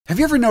Have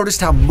you ever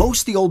noticed how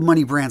most of the old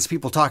money brands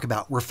people talk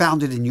about were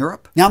founded in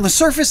Europe? Now, on the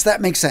surface, that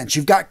makes sense.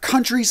 You've got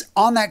countries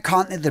on that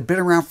continent that have been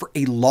around for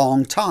a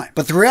long time.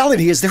 But the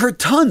reality is there are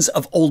tons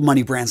of old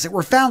money brands that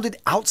were founded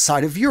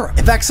outside of Europe.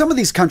 In fact, some of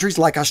these countries,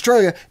 like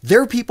Australia,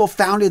 their people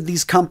founded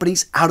these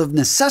companies out of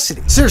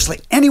necessity. Seriously,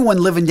 anyone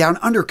living down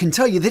under can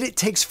tell you that it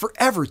takes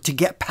forever to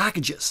get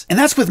packages. And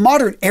that's with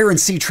modern air and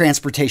sea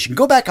transportation.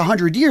 Go back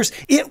 100 years,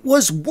 it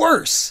was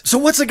worse. So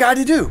what's a guy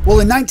to do?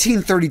 Well, in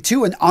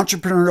 1932, an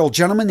entrepreneurial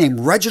gentleman named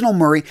Reginald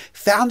Murray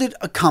founded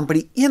a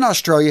company in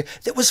Australia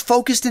that was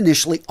focused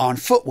initially on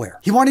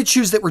footwear. He wanted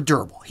shoes that were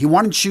durable, he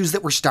wanted shoes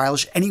that were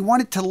stylish, and he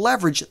wanted to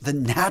leverage the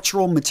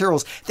natural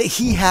materials that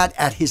he had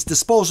at his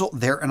disposal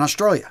there in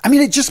Australia. I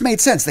mean, it just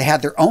made sense. They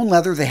had their own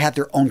leather, they had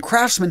their own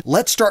craftsmen.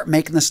 Let's start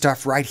making the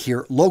stuff right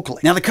here locally.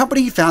 Now, the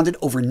company he founded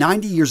over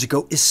 90 years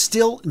ago is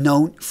still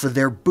known for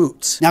their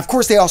boots. Now, of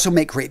course, they also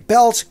make great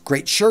belts,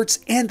 great shirts,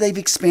 and they've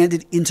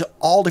expanded into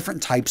all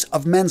different types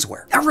of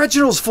menswear. Now,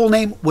 Reginald's full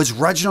name was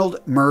Reginald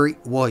Murray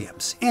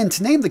Williams, and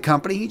to name the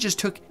company, he just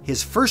took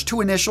his first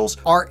two initials,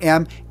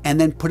 RM,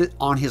 and then put it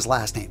on his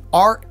last name,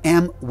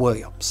 R.M.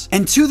 Williams.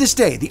 And to this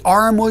day, the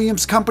R.M.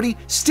 Williams company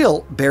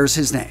still bears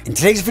his name. In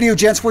today's video,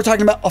 gents, we're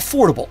talking about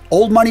affordable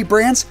old money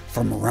brands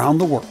from around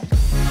the world.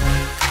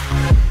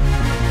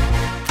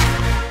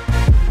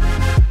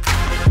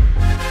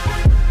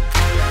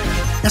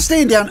 Now,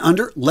 staying down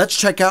under, let's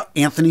check out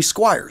Anthony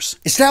Squires.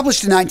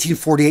 Established in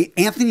 1948,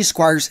 Anthony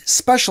Squires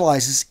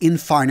specializes in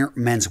finer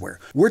menswear.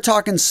 We're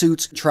talking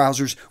suits,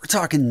 trousers, we're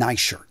talking nice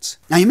shirts.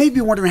 Now, you may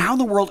be wondering, how in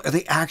the world are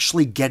they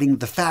actually getting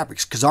the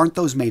fabrics? Because aren't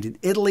those made in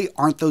Italy?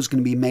 Aren't those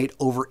going to be made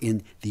over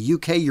in the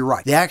UK? You're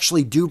right. They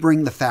actually do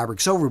bring the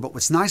fabrics over, but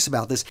what's nice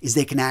about this is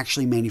they can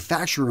actually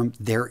manufacture them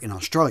there in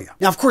Australia.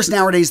 Now, of course,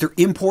 nowadays they're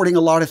importing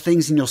a lot of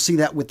things, and you'll see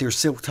that with their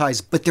silk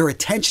ties, but their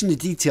attention to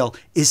detail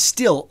is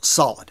still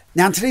solid.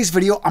 Now, in today's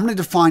video, I'm going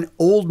to define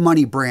old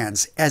money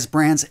brands as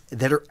brands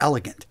that are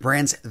elegant,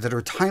 brands that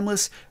are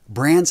timeless,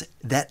 brands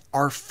that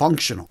are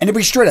functional. And to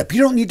be straight up,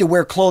 you don't need to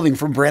wear clothing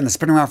from a brand that's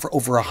been around for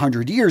over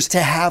 100 years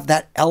to have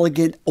that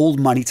elegant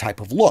old money type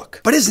of look.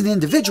 But as an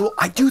individual,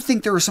 I do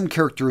think there are some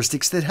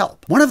characteristics that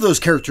help. One of those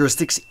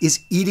characteristics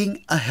is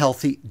eating a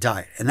healthy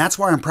diet. And that's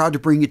why I'm proud to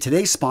bring you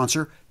today's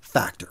sponsor,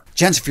 Factor.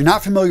 Gents, if you're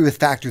not familiar with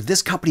Factor,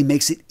 this company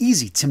makes it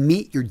easy to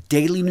meet your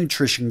daily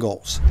nutrition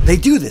goals. They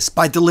do this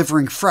by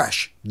delivering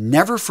fresh,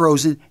 never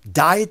frozen,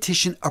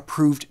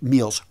 dietitian-approved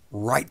meals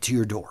right to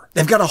your door.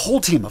 They've got a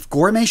whole team of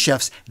gourmet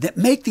chefs that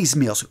make these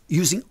meals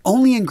using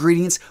only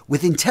ingredients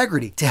with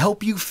integrity to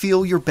help you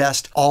feel your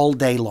best all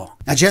day long.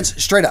 Now,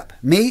 gents, straight up,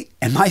 me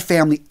and my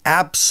family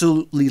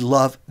absolutely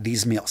love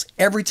these meals.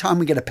 Every time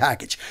we get a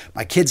package,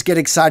 my kids get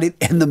excited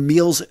and the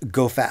meals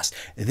go fast.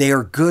 They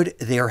are good,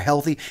 they are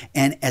healthy,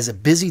 and as a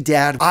busy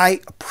dad,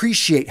 I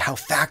appreciate how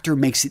Factor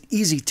makes it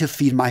easy to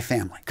feed my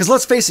family. Because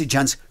let's face it,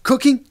 gents,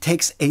 cooking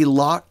takes a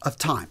lot of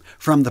time.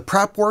 From the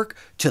prep work,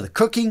 to the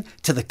cooking,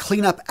 to the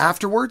cleanup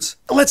afterwards.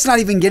 Let's not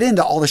even get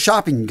into all the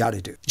shopping you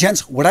gotta do.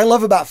 Gents, what I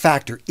love about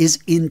Factor is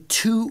in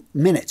 2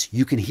 minutes,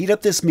 you can heat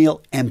up this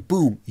meal and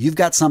boom, you've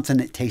got something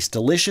that tastes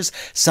delicious,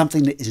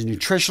 something that is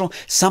nutritional,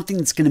 something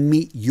that's gonna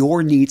meet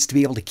your needs to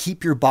be able to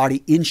keep your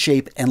body in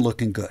shape and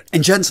looking good.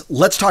 And gents,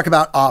 let's talk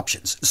about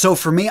options. So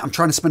for me, I'm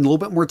trying to spend a little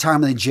bit more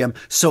time in the gym,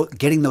 so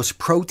getting those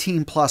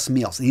protein plus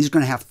meals. These are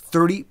gonna have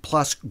 30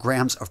 plus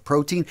grams of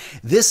protein.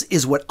 This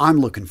is what I'm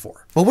looking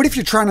for. But what if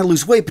you're trying to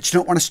lose weight, but you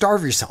don't want to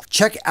starve yourself?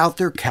 Check out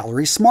their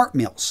Calorie Smart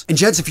meals. And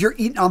gents, if you're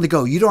eating on the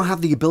go, you don't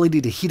have the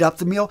ability to heat up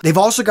the meal. They've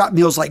also got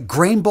meals like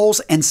grain bowls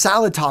and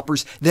salad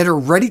toppers that are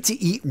ready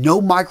to eat, no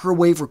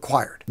microwave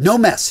required. No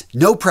mess,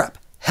 no prep.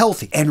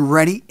 Healthy and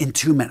ready in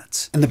 2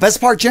 minutes. And the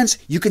best part, gents,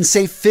 you can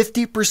save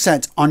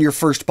 50% on your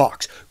first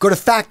box. Go to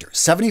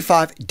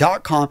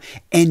factor75.com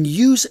and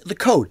use the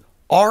code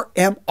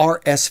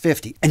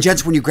RMRS50. And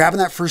gents, when you're grabbing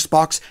that first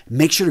box,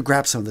 make sure to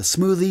grab some of the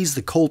smoothies,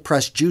 the cold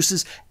pressed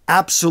juices.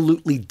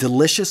 Absolutely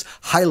delicious,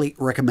 highly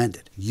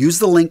recommended. Use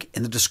the link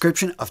in the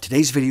description of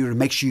today's video to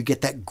make sure you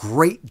get that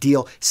great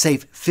deal.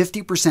 Save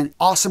 50%,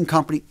 awesome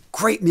company,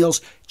 great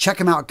meals. Check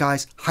them out,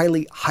 guys.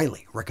 Highly,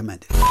 highly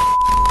recommended.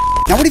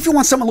 Now, what if you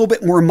want something a little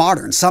bit more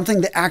modern,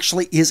 something that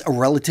actually is a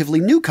relatively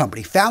new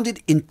company,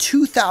 founded in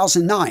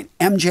 2009,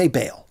 MJ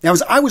Bale. Now,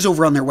 as I was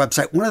over on their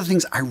website, one of the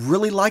things I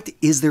really liked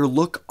is their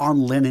look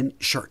on linen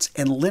shirts.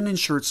 And linen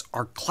shirts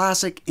are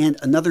classic. And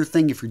another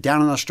thing, if you're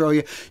down in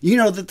Australia, you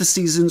know that the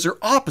seasons are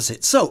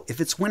opposite. So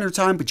if it's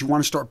wintertime, but you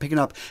want to start picking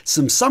up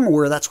some summer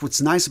wear, that's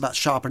what's nice about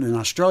shopping in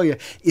Australia,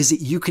 is that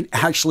you can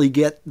actually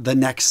get the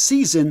next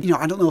season. You know,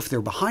 I don't know if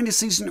they're behind a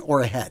season or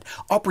ahead.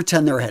 I'll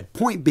pretend they're ahead.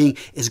 Point being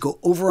is go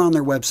over on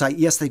their website.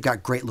 Yes, they've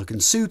got great looking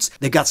suits.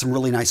 They've got some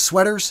really nice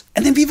sweaters.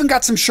 And they've even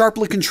got some sharp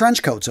looking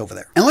trench coats over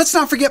there. And let's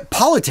not forget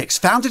Politics,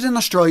 founded in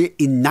Australia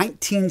in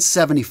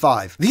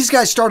 1975. These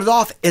guys started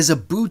off as a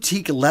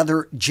boutique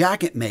leather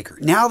jacket maker.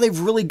 Now they've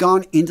really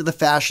gone into the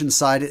fashion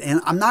side.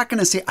 And I'm not going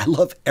to say I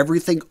love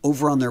everything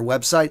over on their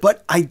website,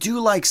 but I do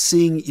like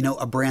seeing, you know,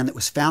 a brand that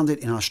was founded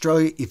in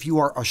Australia. If you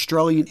are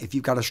Australian, if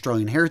you've got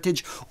Australian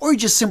heritage, or you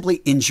just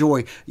simply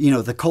enjoy, you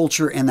know, the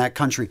culture and that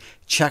country,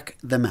 check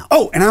them out.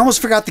 Oh, and I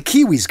almost forgot the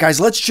Kiwis.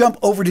 Guys, let's jump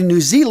over to New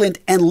Zealand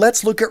and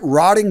let's look at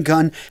Rod and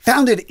Gun,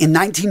 founded in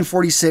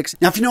 1946.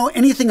 Now, if you know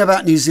anything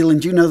about New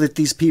Zealand, you know that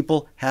these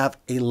people have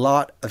a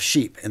lot of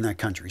sheep in that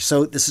country.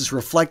 So this is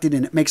reflected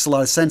and it makes a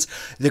lot of sense.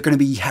 They're going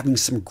to be having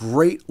some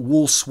great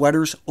wool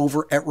sweaters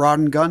over at Rod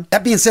and Gun.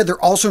 That being said,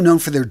 they're also known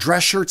for their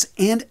dress shirts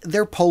and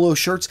their polo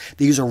shirts.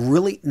 They use a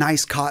really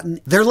nice cotton.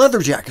 Their leather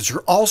jackets are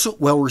also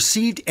well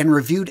received and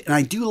reviewed, and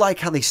I do like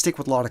how they stick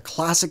with a lot of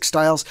classic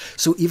styles.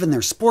 So even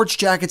their sports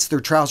jackets, their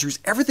trousers,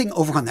 everything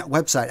over on that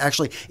website,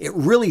 actually, it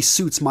really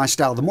suits my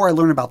style. The more I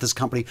learn about this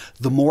company,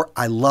 the more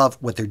I love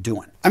what they're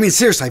doing. I mean,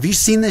 seriously, have you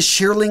seen this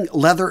shearling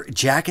leather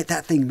jacket?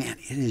 That thing, man,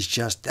 it is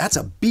just, that's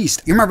a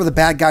beast. You remember the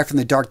bad guy from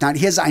The Dark Knight?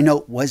 His, I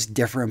know, was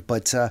different,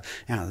 but you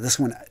know, this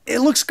one, it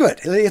looks good.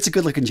 It's a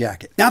good looking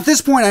jacket. Now, at this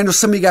point, I know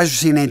some of you guys are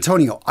seeing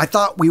Antonio. I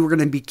thought we were going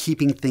to be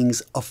keeping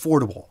things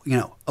affordable, you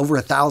know, over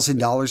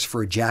 $1,000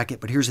 for a jacket.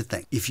 But here's the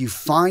thing. If you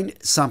find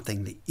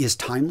something that is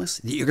timeless,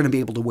 that you're going to be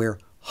able to wear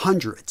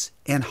hundreds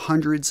and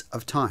hundreds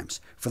of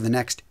times for the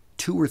next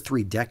 2 or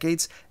 3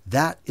 decades,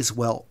 that is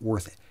well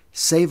worth it.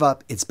 Save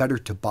up. It's better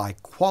to buy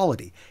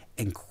quality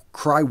and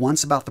cry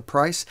once about the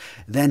price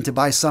than to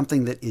buy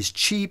something that is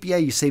cheap. Yeah,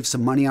 you save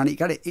some money on it. You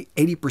got it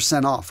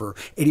 80% off or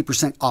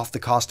 80% off the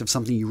cost of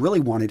something you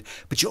really wanted,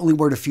 but you only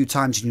wear it a few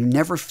times and you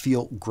never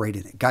feel great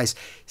in it. Guys,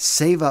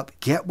 save up,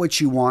 get what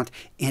you want,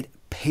 and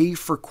pay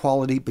for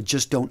quality, but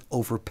just don't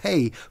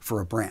overpay for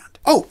a brand.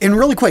 Oh, and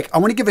really quick, I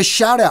want to give a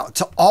shout out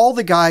to all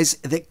the guys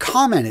that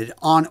commented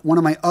on one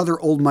of my other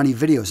old money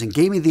videos and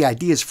gave me the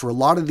ideas for a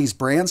lot of these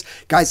brands.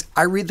 Guys,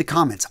 I read the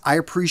comments. I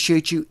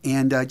appreciate you,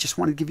 and I just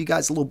wanted to give you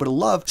guys a little bit of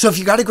love. So if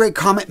you got a great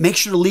comment, make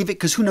sure to leave it,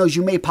 because who knows,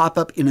 you may pop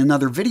up in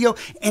another video.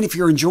 And if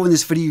you're enjoying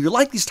this video, you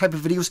like these type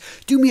of videos,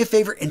 do me a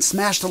favor and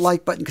smash the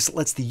like button, because it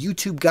lets the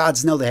YouTube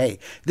gods know that, hey,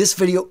 this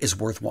video is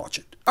worth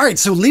watching. All right,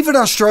 so leaving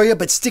Australia,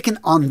 but sticking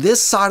on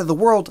this side of the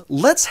world,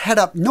 let's head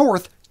up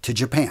north to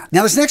Japan.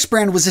 Now, this next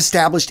brand was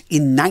established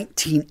in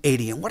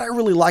 1980, and what I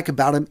really like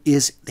about them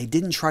is they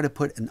didn't try to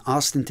put an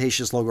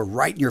ostentatious logo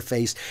right in your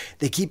face.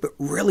 They keep it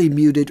really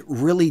muted,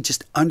 really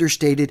just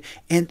understated,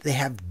 and they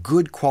have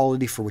good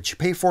quality for what you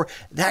pay for.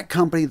 That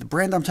company, the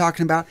brand I'm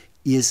talking about,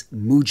 is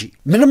Muji.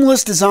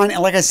 Minimalist design,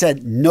 and like I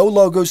said, no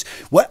logos.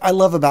 What I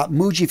love about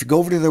Muji, if you go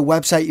over to their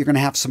website, you're going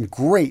to have some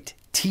great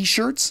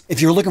t-shirts,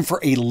 if you're looking for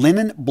a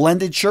linen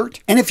blended shirt,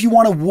 and if you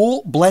want a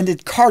wool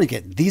blended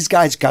cardigan, these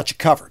guys got you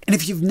covered. And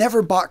if you've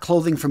never bought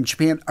clothing from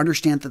Japan,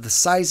 understand that the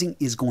sizing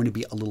is going to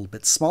be a little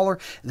bit smaller.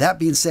 That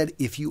being said,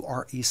 if you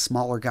are a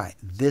smaller guy,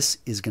 this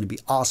is going to be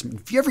awesome.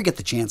 If you ever get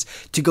the chance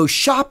to go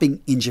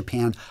shopping in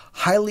Japan,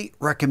 highly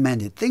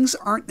recommended. Things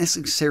aren't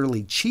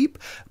necessarily cheap,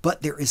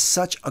 but there is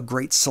such a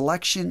great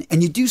selection,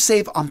 and you do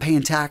save on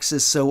paying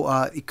taxes, so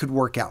it could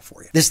work out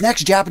for you. This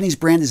next Japanese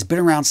brand has been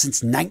around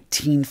since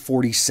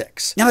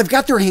 1946. Now, they've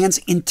got their hands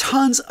in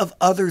tons of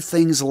other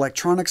things,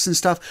 electronics and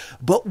stuff,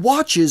 but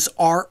watches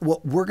are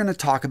what we're going to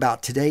talk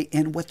about today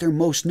and what they're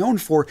most known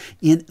for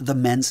in the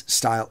men's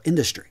style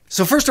industry.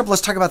 So first up,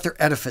 let's talk about their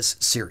Edifice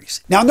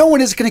series. Now, no one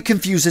is going to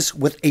confuse this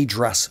with a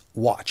dress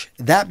watch.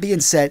 That being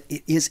said,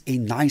 it is a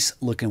nice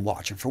looking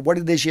watch. And for what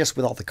it is, yes,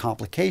 with all the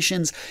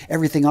complications,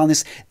 everything on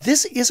this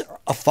is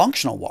a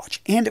functional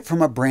watch, and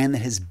from a brand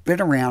that has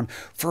been around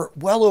for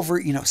well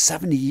over,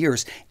 70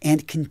 years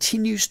and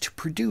continues to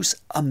produce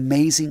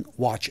amazing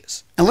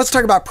watches. And let's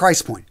talk about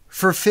price point.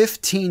 For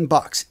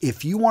 $15,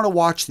 if you want a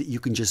watch that you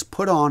can just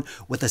put on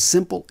with a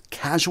simple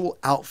casual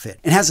outfit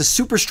and has a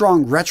super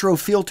strong retro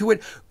feel to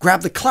it,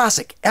 grab the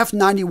classic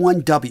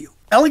F91W.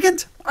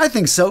 Elegant? I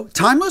think so.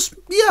 Timeless?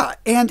 Yeah.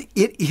 And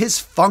it is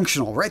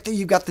functional. Right there,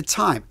 you've got the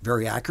time.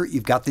 Very accurate.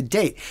 You've got the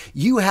date.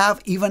 You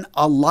have even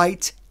a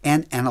light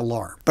and an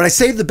alarm. But I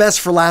saved the best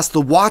for last,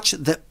 the watch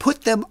that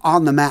put them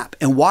on the map,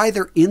 and why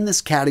they're in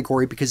this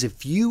category, because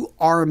if you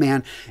are a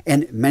man,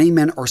 and many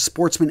men are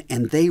sportsmen,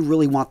 and they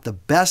really want the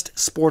best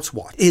sports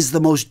watch, is the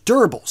most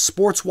durable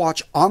sports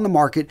watch on the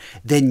market,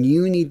 then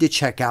you need to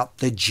check out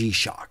the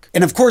G-Shock.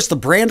 And of course, the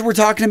brand we're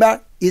talking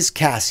about is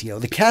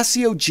Casio. The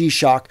Casio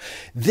G-Shock,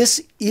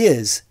 this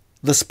is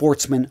the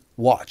sportsman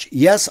watch.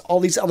 Yes, all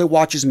these other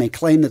watches may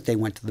claim that they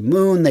went to the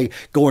moon, they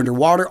go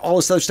underwater, all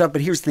this other stuff,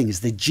 but here's the thing is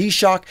the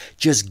G-Shock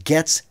just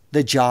gets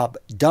the job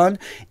done,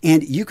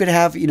 and you could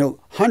have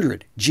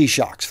 100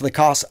 G-Shocks for the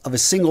cost of a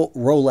single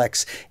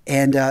Rolex,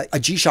 and a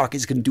G-Shock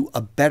is going to do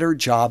a better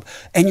job,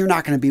 and you're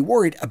not going to be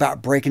worried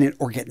about breaking it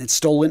or getting it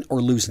stolen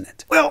or losing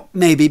it. Well,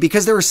 maybe,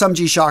 because there are some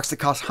G-Shocks that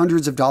cost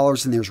hundreds of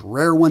dollars, and there's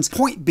rare ones.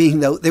 Point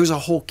being, though, there's a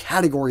whole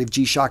category of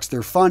G-Shocks.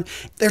 They're fun,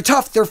 they're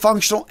tough, they're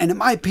functional, and in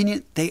my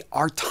opinion, they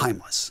are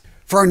timeless.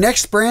 For our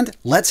next brand,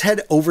 let's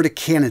head over to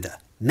Canada.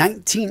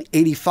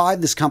 1985,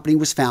 this company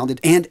was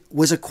founded and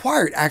was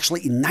acquired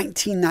actually in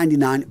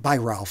 1999 by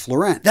Ralph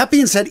Lauren. That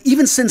being said,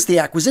 even since the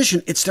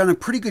acquisition, it's done a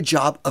pretty good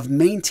job of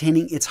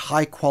maintaining its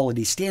high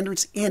quality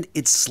standards and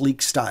its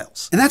sleek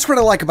styles. And that's what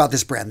I like about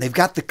this brand. They've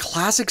got the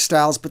classic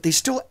styles, but they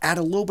still add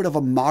a little bit of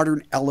a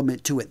modern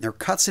element to it. And their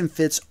cuts and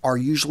fits are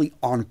usually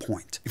on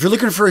point. If you're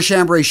looking for a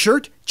chambray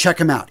shirt, check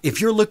them out.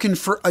 If you're looking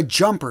for a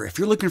jumper, if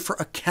you're looking for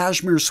a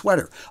cashmere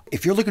sweater,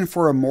 if you're looking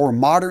for a more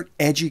modern,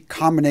 edgy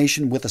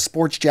combination with a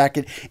sports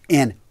jacket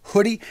and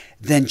hoodie,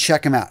 then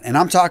check them out. And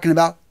I'm talking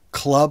about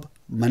Club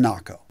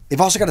Monaco. They've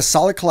also got a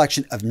solid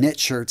collection of knit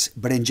shirts,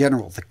 but in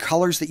general, the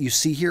colors that you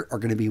see here are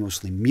going to be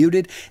mostly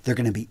muted. They're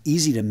going to be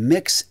easy to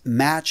mix,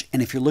 match,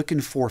 and if you're looking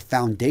for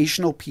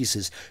foundational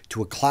pieces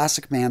to a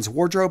classic man's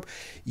wardrobe,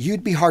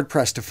 you'd be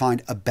hard-pressed to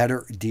find a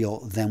better deal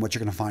than what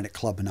you're going to find at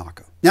Club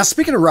Monaco. Now,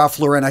 speaking of Ralph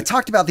Lauren, I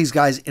talked about these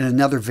guys in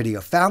another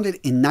video. Founded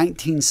in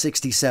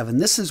 1967,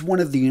 this is one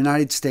of the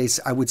United States,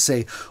 I would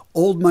say,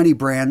 old money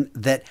brand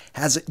that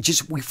has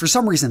just, we for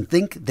some reason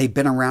think they've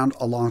been around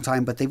a long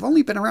time, but they've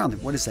only been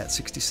around, what is that,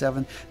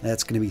 67?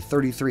 That's going to be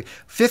 33,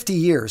 50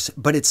 years,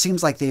 but it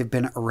seems like they have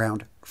been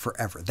around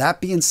forever.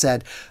 That being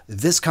said,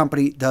 this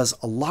company does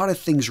a lot of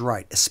things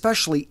right,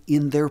 especially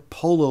in their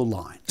polo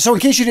line. So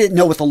in case you didn't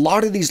know, with a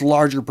lot of these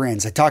larger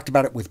brands, I talked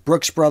about it with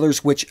Brooks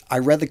Brothers, which I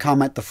read the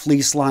comment, the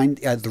fleece line,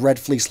 the red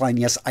fleece line,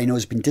 yes, I know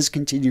has been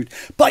discontinued,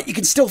 but you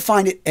can still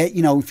find it at,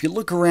 if you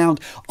look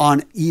around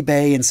on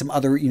eBay and some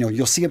other,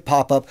 you'll see it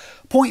pop up.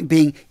 Point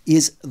being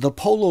is the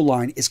polo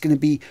line is going to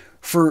be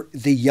for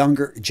the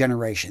younger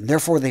generation.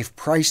 Therefore, they've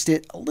priced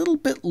it a little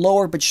bit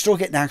lower, but you're still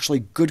getting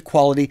actually good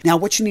quality. Now,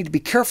 what you need to be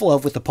careful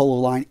of with the polo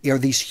line are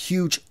these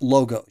huge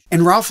logos.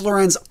 And Ralph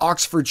Lauren's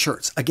Oxford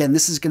shirts, again,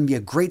 this is going to be a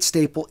great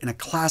staple in a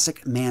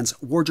classic man's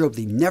wardrobe.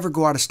 They never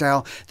go out of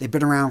style. They've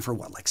been around for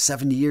what, like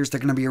 70 years?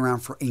 They're going to be around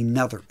for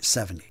another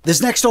 70.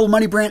 This next old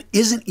money brand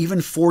isn't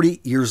even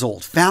 40 years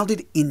old.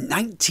 Founded in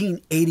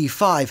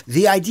 1985,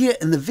 the idea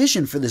and the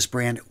vision for this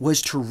brand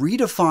was to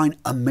redefine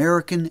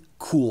American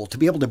cool, to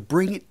be able to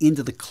bring it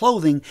into the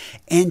clothing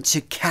and to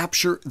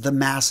capture the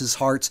masses'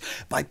 hearts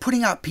by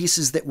putting out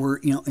pieces that were,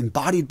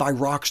 embodied by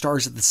rock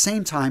stars at the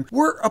same time,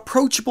 were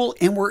approachable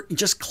and were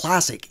just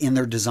classic in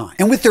their design.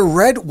 And with their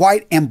red,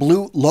 white, and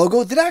blue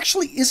logo that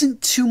actually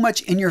isn't too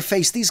much in your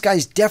face, these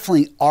guys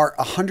definitely are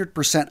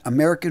 100%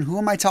 American. Who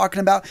am I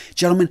talking about?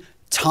 Gentlemen,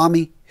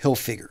 Tommy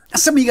Hilfiger. Now,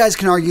 some of you guys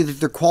can argue that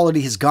their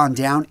quality has gone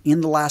down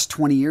in the last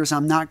 20 years.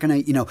 I'm not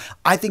going to,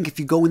 I think if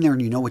you go in there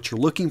and you know what you're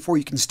looking for,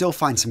 you can still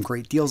find some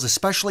great deals,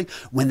 especially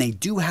when they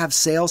do have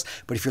sales.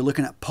 But if you're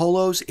looking at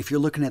polos, if you're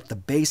looking at the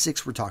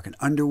basics, we're talking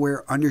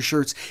underwear,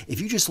 undershirts, if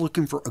you're just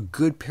looking for a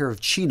good pair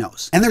of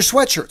chinos. And their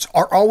sweatshirts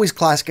are always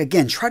classic.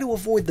 Again, try to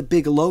avoid the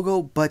big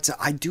logo, but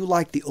I do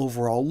like the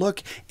overall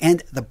look,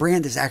 and the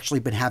brand has actually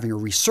been having a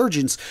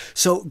resurgence.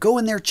 So go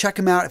in there, check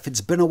them out. If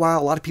it's been a while,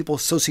 a lot of people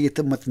associate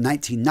them with the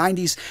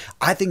 1990s.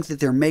 I think that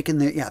they're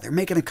making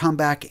a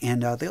comeback,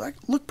 and they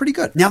look pretty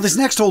good. Now, this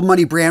next old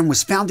money brand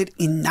was founded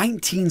in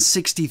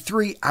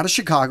 1963 out of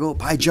Chicago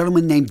by a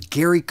gentleman named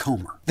Gary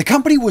Comer. The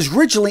company was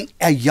originally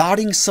a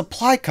yachting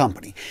supply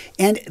company,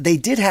 and they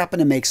did happen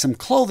to make some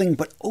clothing,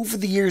 but over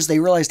the years they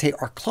realized, hey,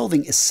 our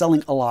clothing is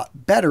selling a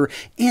lot better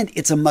and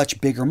it's a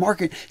much bigger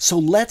market, so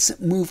let's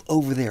move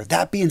over there.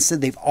 That being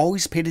said, they've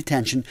always paid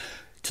attention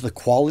to the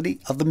quality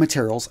of the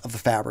materials of the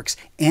fabrics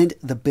and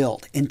the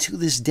build. And to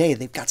this day,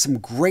 they've got some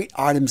great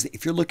items that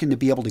if you're looking to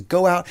be able to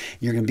go out,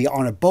 you're going to be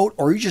on a boat,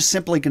 or you're just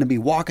simply going to be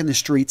walking the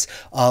streets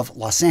of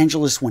Los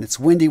Angeles when it's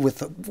windy with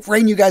the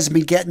rain you guys have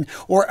been getting,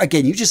 or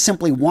again, you just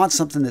simply want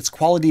something that's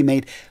quality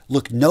made,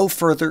 look no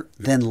further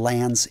than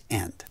Land's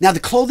End. Now, the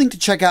clothing to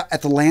check out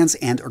at the Land's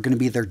End are going to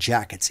be their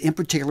jackets, in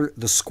particular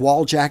the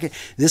Squall jacket.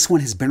 This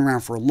one has been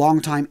around for a long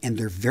time and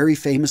they're very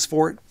famous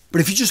for it. But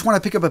if you just want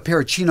to pick up a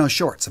pair of chino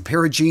shorts, a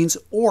pair of jeans,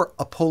 or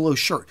a polo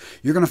shirt,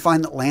 you're going to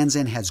find that Land's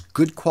End has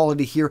good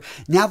quality here.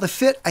 Now, the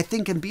fit, I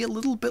think, can be a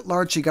little bit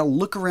large. So you got to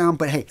look around.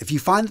 But hey, if you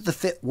find that the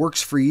fit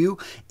works for you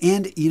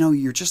and,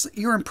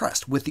 you're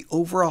impressed with the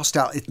overall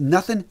style, it's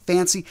nothing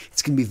fancy.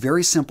 It's going to be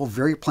very simple,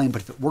 very plain.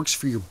 But if it works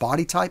for your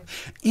body type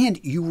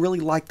and you really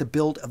like the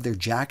build of their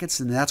jackets,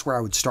 then that's where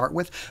I would start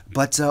with.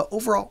 But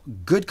overall,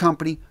 good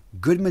company,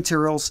 good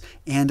materials,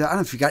 and I don't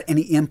know if you got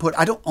any input.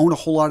 I don't own a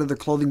whole lot of their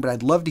clothing, but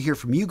I'd love to hear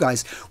from you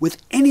guys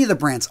with any of the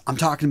brands I'm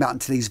talking about in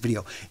today's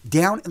video.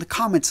 Down in the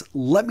comments,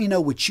 let me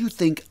know what you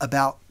think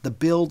about the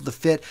build, the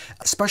fit,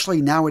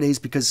 especially nowadays,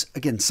 because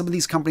again, some of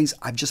these companies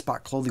I've just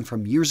bought clothing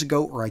from years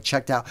ago, or I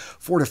checked out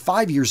 4 to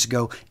 5 years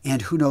ago,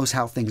 and who knows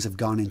how things have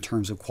gone in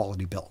terms of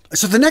quality build.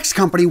 So the next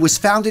company was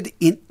founded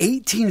in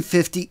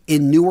 1850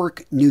 in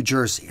Newark, New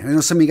Jersey. And I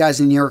know some of you guys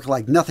in New York are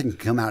like, nothing can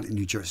come out in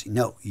New Jersey.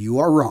 No, you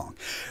are wrong.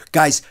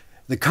 Guys,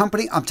 the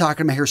company I'm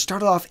talking about here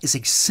started off as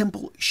a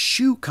simple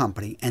shoe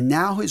company and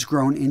now has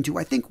grown into,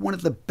 I think, one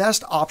of the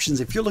best options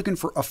if you're looking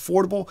for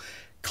affordable,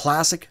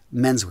 classic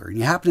menswear. And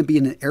you happen to be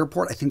in an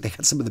airport, I think they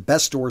got some of the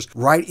best stores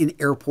right in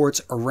airports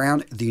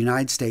around the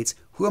United States.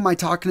 Who am I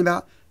talking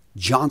about?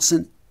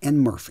 Johnson and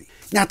Murphy.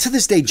 Now, to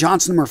this day,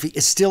 Johnson & Murphy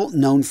is still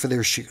known for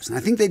their shoes. And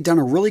I think they've done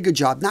a really good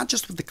job, not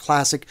just with the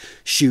classic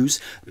shoes,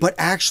 but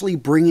actually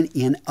bringing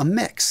in a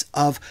mix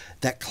of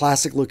that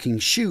classic looking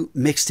shoe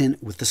mixed in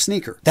with the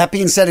sneaker. That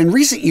being said, in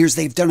recent years,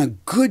 they've done a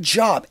good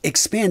job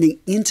expanding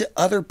into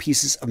other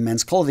pieces of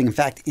men's clothing. In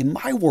fact, in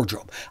my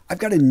wardrobe, I've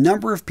got a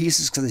number of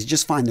pieces because I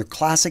just find they're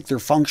classic, they're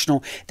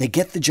functional, they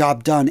get the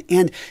job done,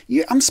 and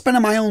I'm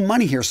spending my own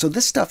money here, so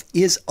this stuff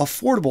is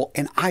affordable,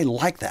 and I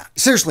like that.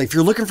 Seriously, if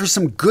you're looking for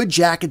some good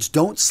jackets,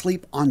 don't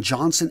sleep on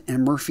Johnson &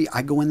 Murphy.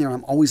 I go in there,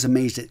 I'm always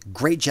amazed at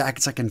great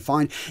jackets I can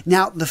find.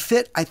 Now, the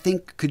fit, I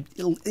think,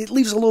 it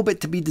leaves a little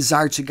bit to be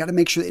desired, so you got to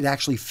make sure it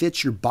actually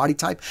fits your body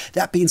type.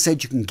 That being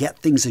said, you can get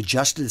things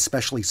adjusted,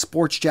 especially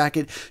sports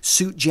jacket,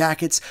 suit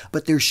jackets,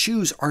 but their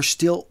shoes are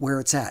still where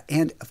it's at.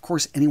 And of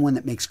course, anyone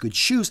that makes good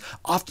shoes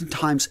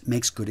oftentimes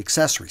makes good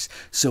accessories.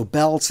 So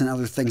belts and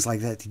other things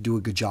like that, they do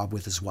a good job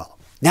with as well.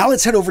 Now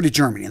let's head over to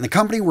Germany, and the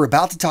company we're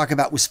about to talk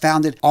about was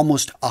founded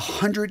almost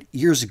 100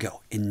 years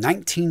ago in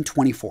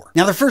 1924.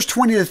 Now the first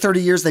 20 to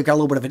 30 years, they've got a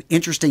little bit of an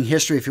interesting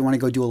history if you want to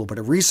go do a little bit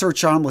of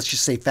research on them. Let's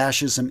just say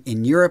fascism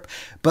in Europe.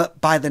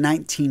 But by the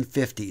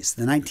 1950s,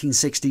 the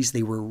 1960s,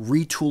 they were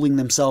retooling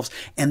themselves,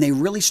 and they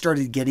really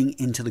started getting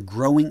into the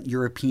growing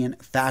European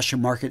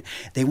fashion market.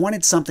 They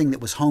wanted something that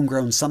was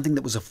homegrown, something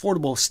that was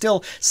affordable,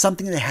 still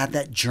something that had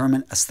that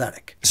German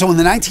aesthetic. So in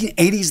the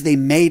 1980s, they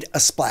made a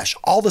splash.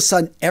 All of a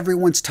sudden,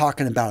 everyone's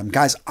talking about them.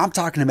 Guys, I'm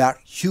talking about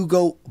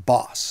Hugo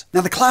Boss. Now,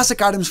 the classic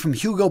items from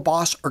Hugo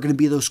Boss are going to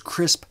be those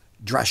crisp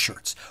dress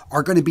shirts,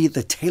 are going to be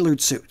the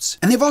tailored suits.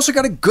 And they've also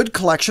got a good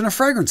collection of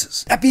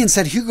fragrances. That being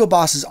said, Hugo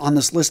Boss is on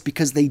this list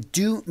because they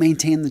do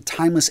maintain the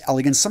timeless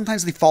elegance.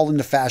 Sometimes they fall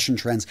into fashion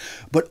trends,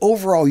 but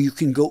overall you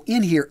can go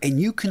in here and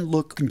you can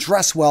look and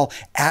dress well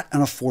at an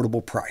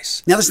affordable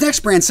price. Now this next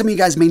brand, some of you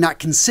guys may not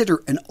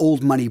consider an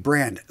old money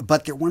brand,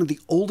 but they're one of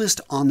the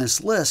oldest on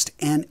this list.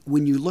 And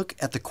when you look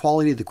at the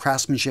quality of the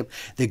craftsmanship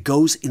that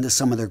goes into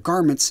some of their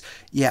garments,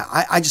 yeah,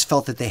 I just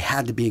felt that they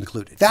had to be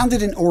included.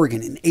 Founded in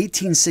Oregon in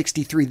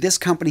 1863, this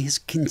company has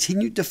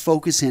continued to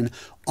focus in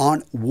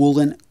on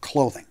woolen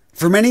clothing.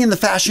 For many in the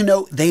fashion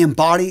note, they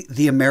embody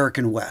the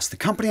American West. The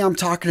company I'm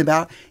talking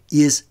about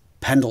is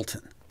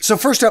Pendleton. So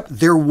first up,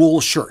 their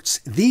wool shirts.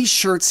 These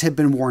shirts have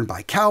been worn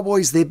by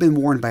cowboys. They've been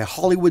worn by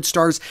Hollywood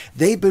stars.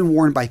 They've been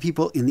worn by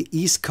people in the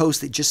East Coast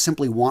that just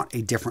simply want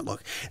a different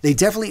look. They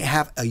definitely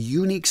have a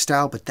unique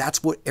style, but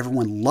that's what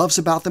everyone loves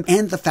about them,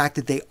 and the fact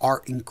that they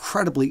are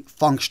incredibly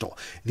functional.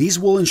 These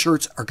woolen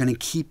shirts are going to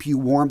keep you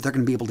warm. They're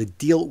going to be able to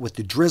deal with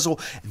the drizzle.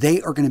 They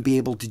are going to be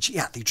able to,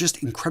 yeah, they're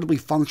just incredibly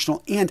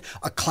functional and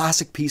a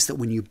classic piece that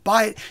when you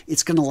buy it,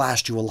 it's going to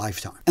last you a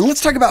lifetime. And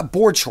let's talk about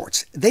board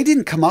shorts. They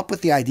didn't come up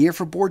with the idea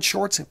for board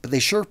shorts, but they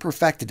sure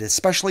perfected it,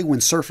 especially when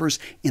surfers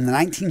in the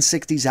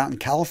 1960s out in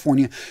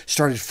California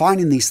started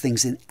finding these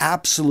things and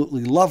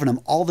absolutely loving them.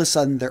 All of a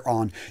sudden they're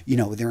on,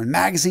 they're in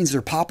magazines,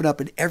 they're popping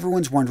up, and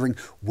everyone's wondering,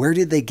 where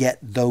did they get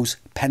those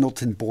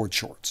Pendleton board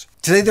shorts?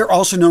 Today, they're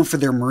also known for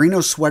their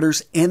merino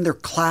sweaters and their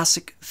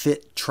classic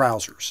fit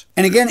trousers.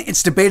 And again,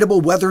 it's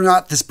debatable whether or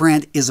not this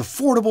brand is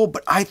affordable,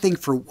 but I think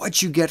for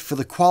what you get for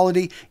the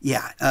quality,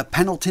 yeah,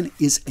 Pendleton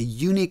is a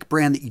unique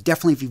brand that you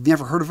definitely, if you've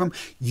never heard of them,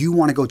 you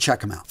want to go check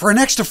them out. For our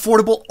next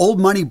affordable old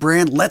money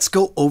brand, let's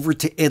go over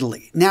to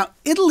Italy. Now,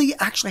 Italy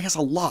actually has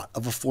a lot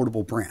of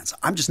affordable brands.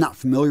 I'm just not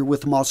familiar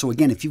with them all. So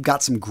again, if you've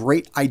got some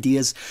great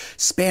ideas,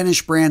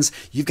 Spanish brands,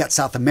 you've got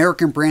South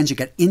American brands, you've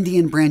got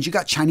Indian brands, you've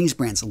got Chinese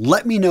brands,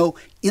 let me know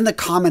in the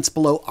comments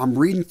below. I'm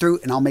reading through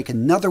and I'll make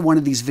another one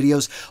of these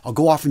videos. I'll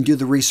go off and do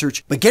the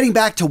research. But getting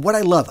back to what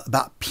I love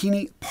about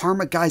Pini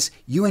Parma, guys,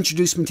 you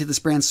introduced me to this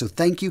brand, so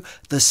thank you.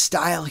 The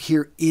style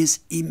here is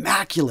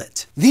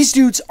immaculate. These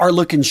dudes are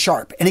looking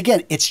sharp. And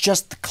again, it's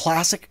just the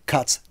classic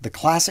cuts, the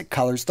classic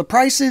colors. The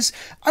prices,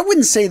 I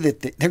wouldn't say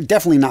that they're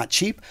definitely not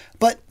cheap,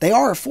 but they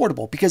are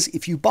affordable because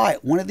if you buy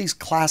one of these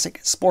classic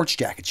sports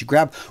jackets, you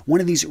grab one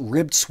of these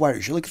ribbed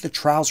sweaters, you look at the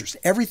trousers,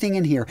 everything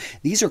in here,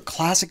 these are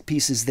classic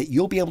pieces that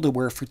you'll be able to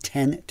wear for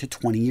 10 to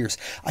 20 years.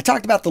 I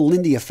talked about the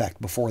Lindy effect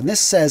before, and this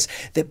says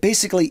that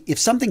basically if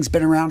something's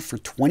been around for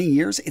 20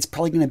 years, it's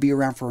probably going to be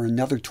around for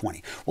another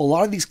 20. Well, a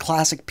lot of these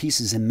classic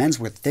pieces in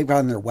menswear that they've got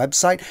on their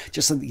website,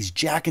 just like these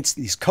jackets,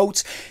 these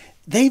coats,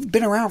 they've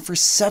been around for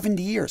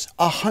 70 years,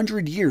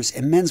 100 years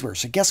in menswear.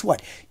 So guess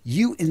what?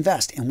 You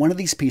invest in one of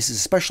these pieces,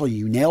 especially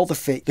you nail the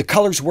fit, the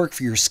colors work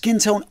for your skin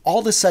tone, all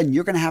of a sudden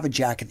you're going to have a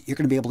jacket that you're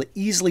going to be able to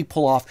easily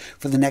pull off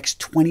for the next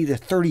 20 to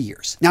 30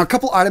 years. Now, a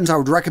couple items I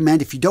would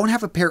recommend if you don't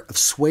have a pair of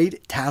suede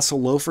tassel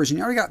loafers and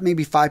you already got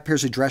maybe 5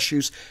 pairs of dress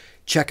shoes,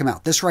 check them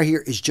out. This right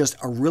here is just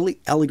a really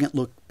elegant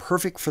look,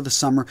 perfect for the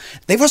summer.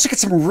 They've also got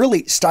some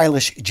really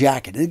stylish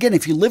jacket. And again,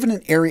 if you live in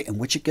an area in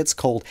which it gets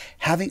cold,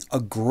 having a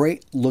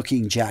great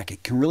looking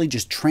jacket can really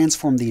just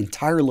transform the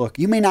entire look.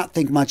 You may not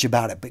think much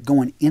about it, but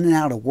going in and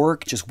out of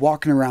work, just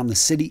walking around the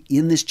city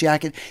in this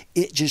jacket,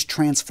 it just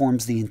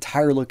transforms the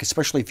entire look,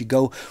 especially if you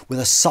go with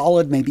a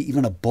solid, maybe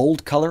even a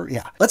bold color.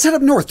 Yeah. Let's head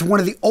up north to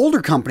one of the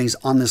older companies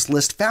on this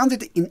list.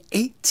 Founded in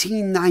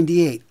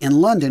 1898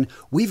 in London,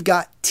 we've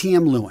got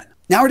T.M. Lewin.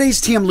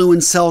 Nowadays, TM Lewin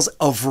sells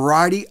a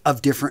variety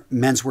of different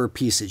menswear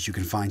pieces. You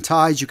can find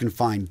ties, you can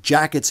find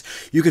jackets,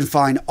 you can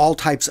find all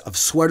types of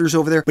sweaters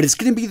over there, but it's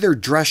going to be their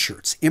dress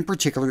shirts in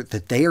particular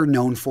that they are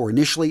known for.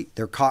 Initially,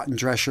 they're cotton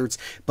dress shirts,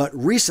 but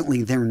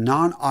recently they're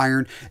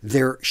non-iron.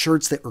 They're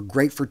shirts that are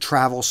great for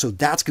travel, so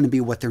that's going to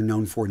be what they're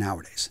known for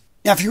nowadays.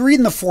 Now, if you read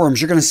in the forums,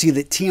 you're going to see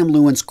that TM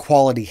Lewin's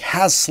quality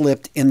has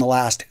slipped in the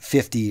last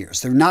 50 years.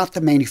 They're not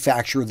the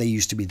manufacturer they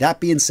used to be. That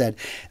being said,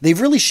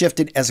 they've really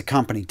shifted as a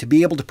company to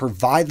be able to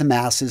provide the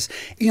masses,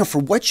 for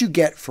what you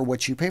get, for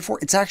what you pay for.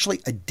 It's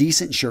actually a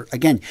decent shirt.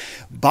 Again,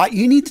 but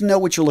you need to know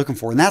what you're looking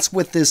for. And that's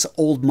with this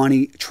old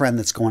money trend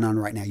that's going on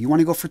right now. You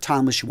want to go for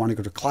timeless, you want to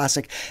go to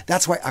classic.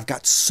 That's why I've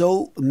got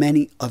so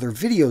many other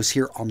videos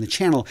here on the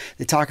channel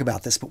that talk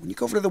about this. But when you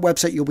go over to the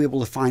website, you'll be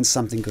able to find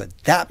something good.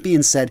 That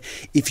being said,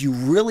 if you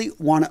really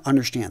want to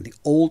understand the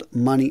old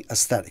money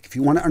aesthetic, if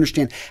you want to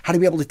understand how to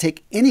be able to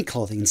take any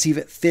clothing and see if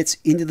it fits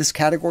into this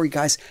category,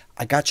 guys,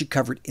 I got you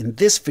covered in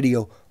this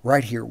video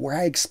right here where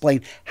I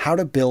explain how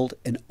to build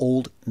an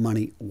old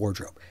money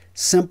wardrobe.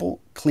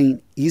 Simple,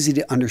 clean, easy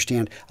to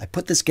understand. I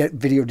put this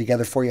video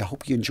together for you. I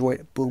hope you enjoy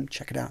it. Boom,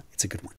 check it out. It's a good one.